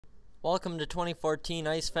Welcome to 2014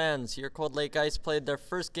 Ice fans. Your Cold Lake Ice played their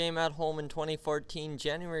first game at home in 2014,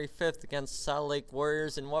 January 5th against Saddle Lake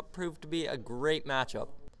Warriors in what proved to be a great matchup.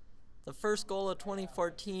 The first goal of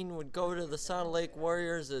 2014 would go to the Saddle Lake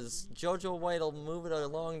Warriors as JoJo White will move it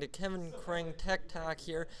along to Kevin Kreng tech-tack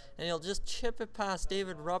here, and he'll just chip it past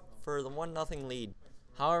David Rupp for the 1-0 lead.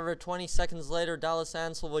 However, 20 seconds later, Dallas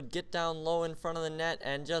Ansel would get down low in front of the net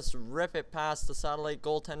and just rip it past the Saddle Lake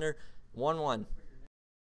goaltender, 1-1.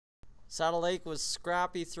 Saddle Lake was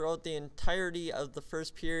scrappy throughout the entirety of the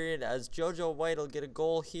first period as JoJo White will get a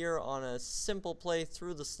goal here on a simple play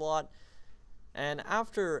through the slot. And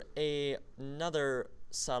after another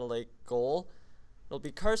Saddle Lake goal, it'll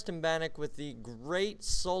be Karsten Bannock with the great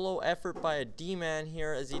solo effort by a D-man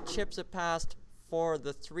here as he chips it past for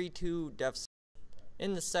the 3-2 deficit.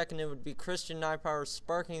 In the second, it would be Christian Nypower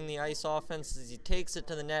sparking the ice offense as he takes it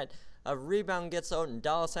to the net. A rebound gets out and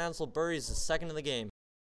Dallas Ansel buries the second of the game.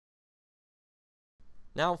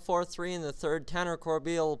 Now 4-3 in the third, Tanner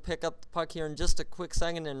Corbeil will pick up the puck here in just a quick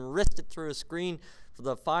second and wrist it through a screen for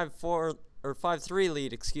the 5-3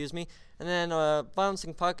 lead, and then a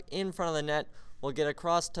bouncing puck in front of the net will get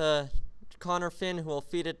across to Connor Finn, who will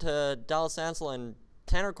feed it to Dallas Ansel, and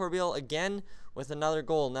Tanner Corbeil again with another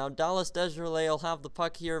goal. Now Dallas NEAJBHL will have the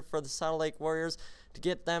puck here for the Saddle Lake Warriors to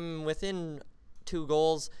get them within 2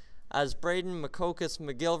 goals as Braden McCocus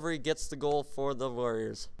McGilvery gets the goal for the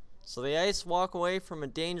Warriors. So the Ice walk away from a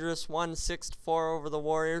dangerous 6-4 over the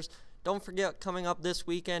Warriors. Don't forget, coming up this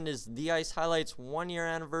weekend is the Ice Highlights 1-year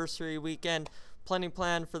anniversary weekend. Plenty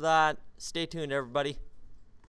planned for that. Stay tuned, everybody.